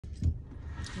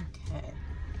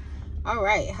All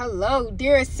right. Hello,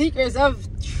 dear seekers of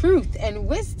truth and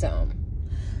wisdom.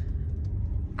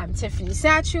 I'm Tiffany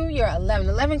Satchel, your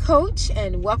 1111 coach,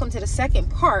 and welcome to the second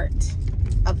part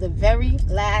of the very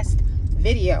last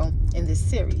video in this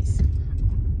series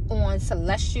on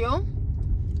celestial,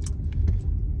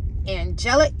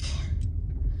 angelic,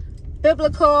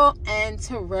 biblical, and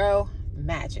tarot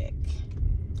magic.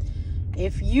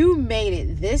 If you made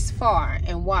it this far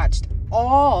and watched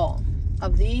all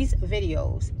of these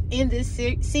videos in this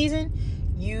season,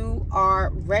 you are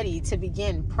ready to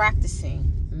begin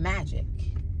practicing magic.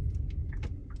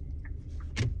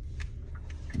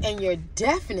 And you're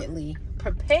definitely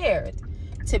prepared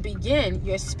to begin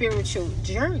your spiritual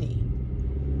journey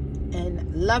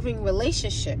and loving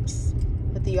relationships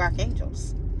with the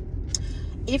archangels.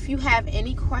 If you have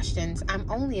any questions,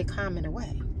 I'm only a comment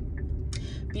away.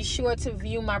 Be sure to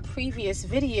view my previous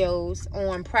videos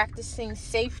on practicing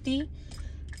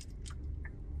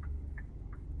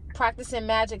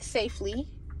magic safely,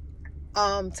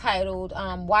 titled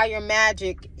Why Your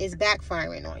Magic is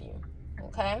Backfiring on You.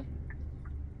 Okay?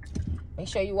 Make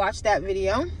sure you watch that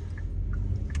video.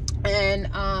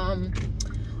 And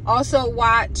also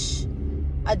watch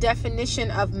a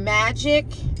definition of magic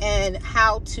and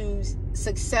how to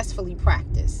successfully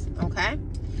practice. Okay?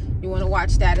 You want to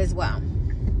watch that as well.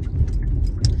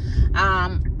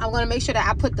 I'm going to make sure that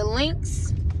I put the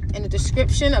links in the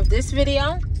description of this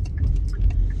video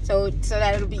so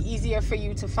that it'll be easier for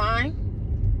you to find.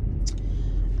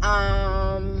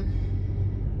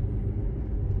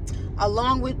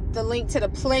 Along with the link to the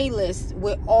playlist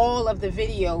with all of the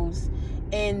videos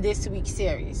in this week's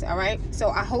series. All right. So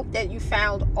I hope that you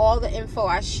found all the info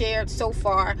I shared so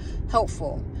far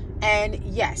helpful. And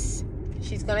yes,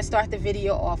 she's going to start the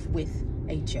video off with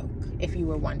a joke, if you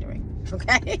were wondering.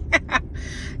 Okay.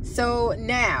 So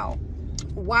now,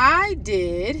 why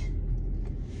did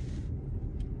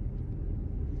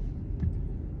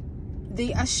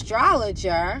the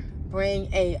astrologer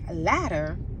bring a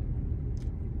ladder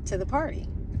to the party?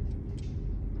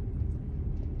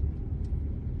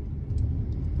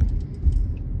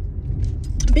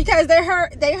 Because they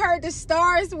heard the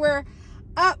stars were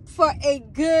up for a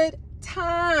good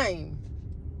time.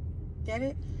 Get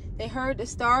it? They heard the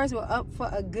stars were up for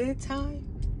a good time.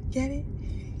 Get it?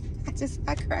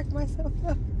 I cracked myself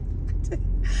up.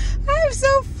 I'm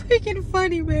so freaking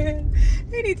funny, man.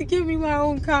 They need to give me my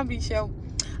own comedy show.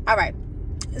 All right.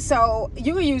 So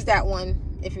you can use that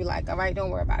one if you like. All right.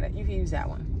 Don't worry about it. You can use that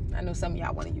one. I know some of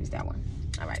y'all want to use that one.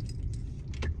 All right.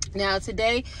 Now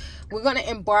today we're going to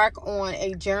embark on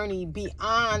a journey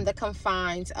beyond the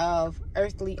confines of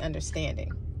earthly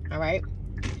understanding. All right.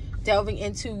 Delving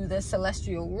into the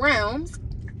celestial realms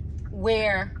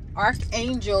where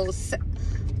archangels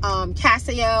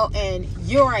Cassiel and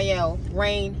Uriel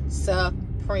reign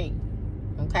supreme.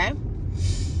 Okay?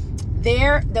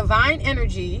 Their divine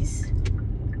energies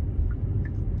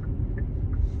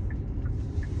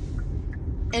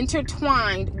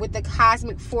intertwined with the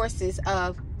cosmic forces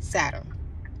of Saturn.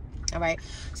 All right?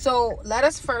 So let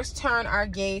us first turn our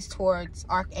gaze towards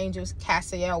Archangel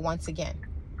Cassiel once again.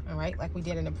 All right? Like we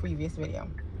did in the previous video.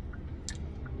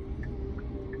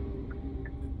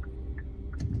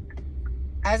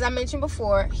 As I mentioned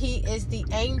before, he is the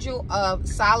angel of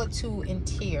solitude and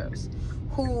tears,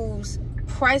 whose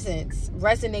presence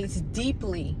resonates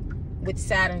deeply with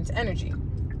Saturn's energy.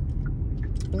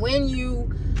 When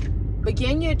you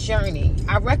begin your journey,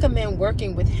 I recommend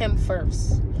working with him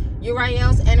first.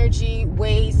 Uriel's energy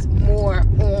weighs more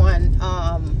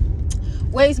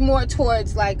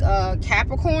towards like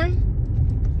Capricorn,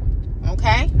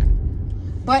 okay?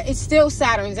 But it's still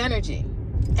Saturn's energy,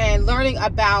 and learning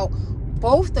about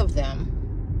both of them,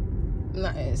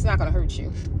 it's not going to hurt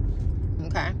you,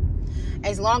 okay?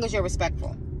 As long as you're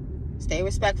respectful. Stay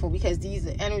respectful, because these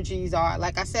energies are,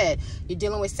 like I said, you're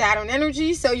dealing with Saturn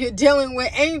energy, so you're dealing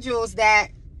with angels that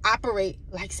operate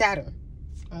like Saturn,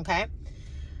 okay?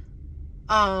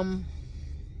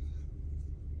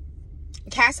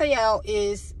 Cassiel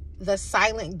is the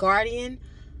silent guardian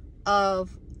of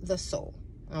the soul,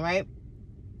 all right?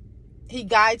 He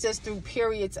guides us through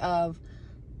periods of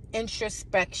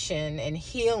introspection and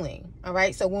healing. All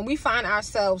right. So when we find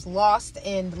ourselves lost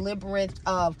in the labyrinth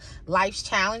of life's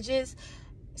challenges,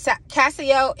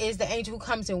 Cassiel is the angel who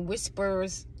comes and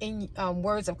whispers in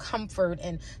words of comfort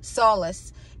and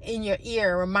solace in your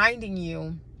ear, reminding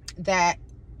you that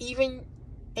even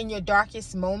in your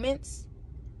darkest moments,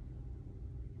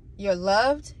 you're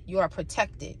loved, you are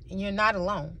protected, and you're not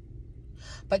alone.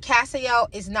 But Cassiel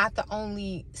is not the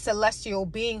only celestial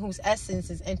being whose essence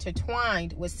is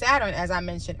intertwined with Saturn, as I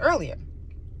mentioned earlier.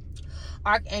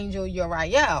 Archangel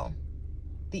Uriel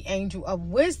the angel of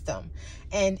wisdom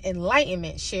and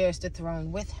enlightenment, shares the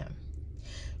throne with him.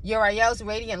 Uriel's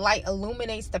radiant light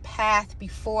illuminates the path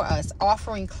before us,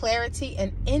 offering clarity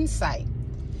and insight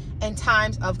in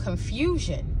times of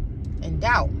confusion and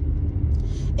doubt.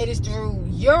 It is through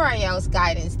Uriel's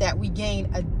guidance that we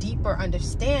gain a deeper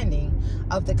understanding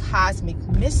of the cosmic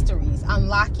mysteries,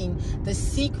 unlocking the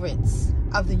secrets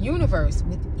of the universe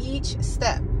with each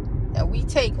step that we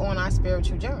take on our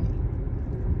spiritual journey.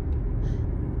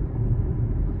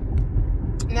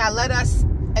 Now let us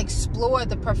explore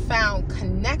the profound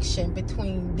connection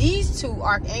between these two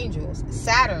archangels,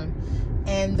 Saturn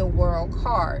and the World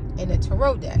card in the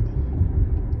Tarot deck.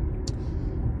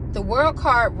 The World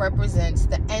card represents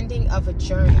the ending of a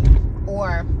journey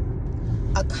or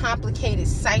a complicated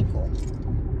cycle,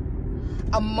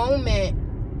 a moment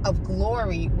of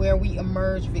glory where we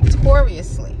emerge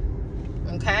victoriously.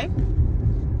 Okay?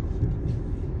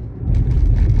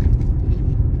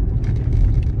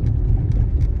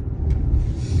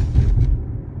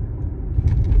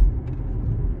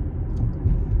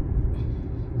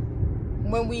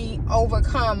 When we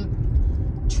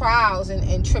overcome trials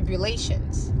and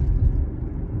tribulations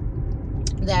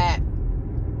that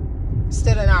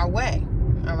stood in our way.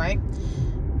 All right.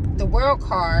 The World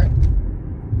card,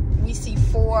 we see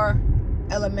 4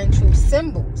 elemental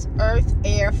symbols: earth,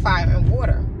 air, fire, and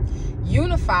water,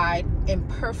 unified in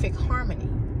perfect harmony,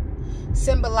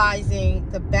 symbolizing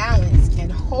the balance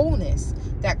and wholeness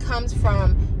that comes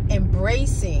from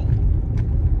embracing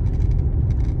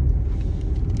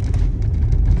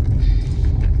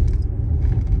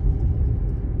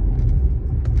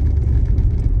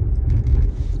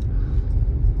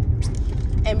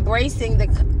the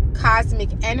cosmic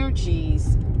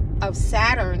energies of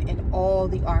Saturn and all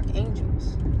the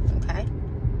archangels. Okay?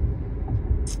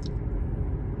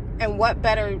 And what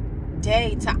better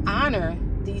day to honor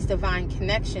these divine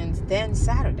connections than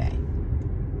Saturday?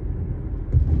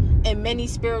 In many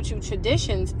spiritual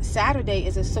traditions, Saturday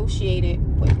is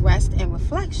associated with rest and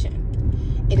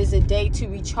reflection. It is a day to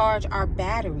recharge our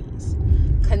batteries,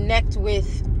 connect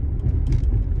with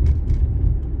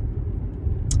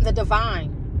the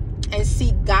divine, and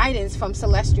seek guidance from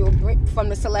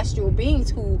the celestial beings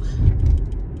who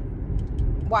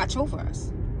watch over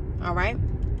us. All right?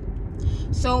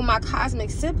 So my cosmic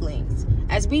siblings,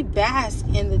 as we bask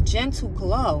in the gentle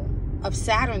glow of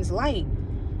Saturn's light,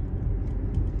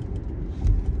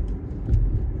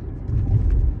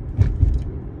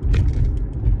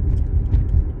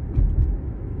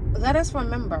 let us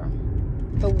remember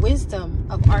the wisdom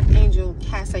of Archangel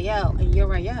Cassiel and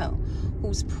Uriel,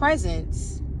 whose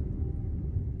presence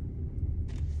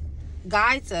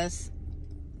guides us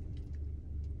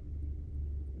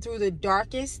through the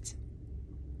darkest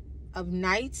of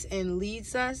nights and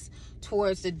leads us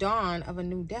towards the dawn of a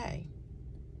new day.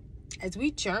 As we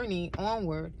journey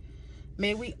onward,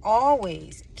 may we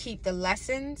always keep the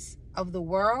lessons of the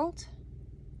world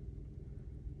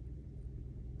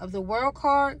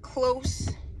card close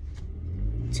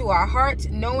to our hearts,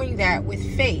 knowing that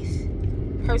with faith,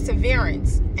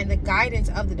 perseverance, and the guidance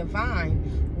of the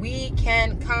divine, we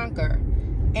can conquer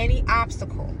any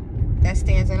obstacle that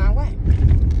stands in our way.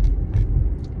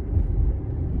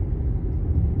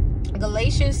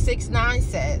 Galatians 6:9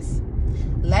 says,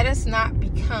 "Let us not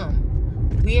become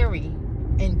weary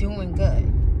in doing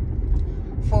good,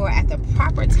 for at the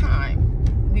proper time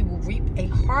we will reap a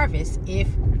harvest if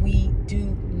we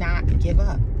do not give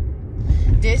up."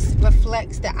 This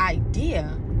reflects the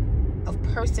idea of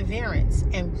perseverance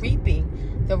and reaping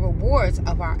the rewards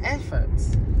of our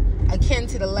efforts, akin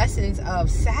to the lessons of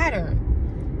Saturn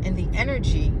and the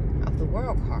energy of the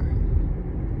World card.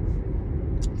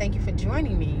 Thank you for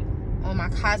joining me on my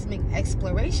cosmic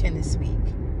exploration this week.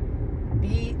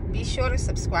 Be sure to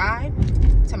subscribe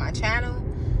to my channel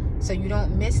so you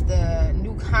don't miss the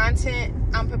new content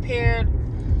I'm prepared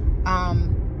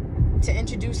to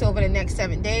introduce over the next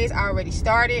 7 days. I already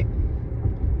started.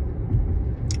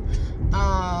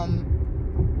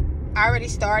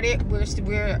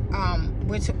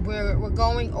 We're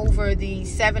going over the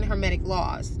 7 Hermetic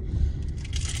laws.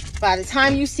 By the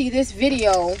time you see this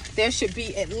video, there should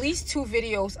be at least 2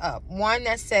 videos up. One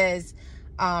that says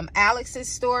Alex's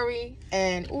story,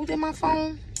 and ooh, did my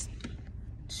phone?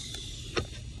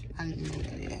 I didn't know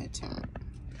that it had turned.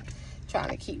 Trying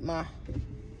to keep my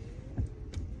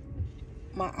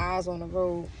eyes on the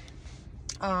road.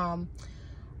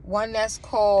 One that's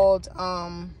called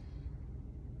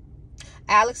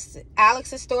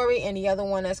Alex's story, and the other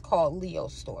one that's called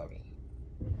Leo's story.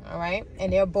 All right,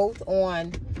 and they're both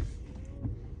on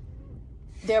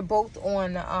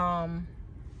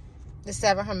the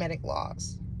 7 Hermetic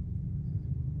laws.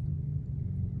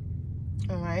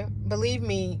 All right. Believe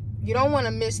me, you don't want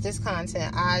to miss this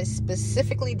content. I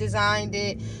specifically designed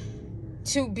it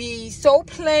to be so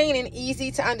plain and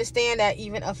easy to understand that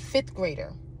even a 5th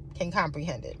grader can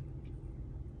comprehend it.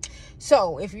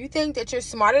 So if you think that you're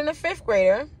smarter than a 5th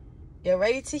grader, get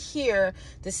ready to hear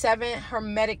the 7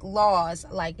 Hermetic laws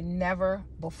like never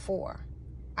before.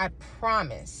 I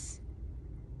promise.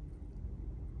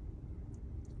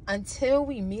 Until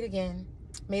we meet again,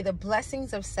 may the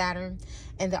blessings of Saturn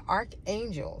and the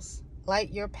archangels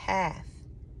light your path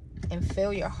and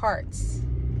fill your hearts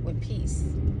with peace.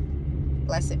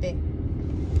 Blessed be.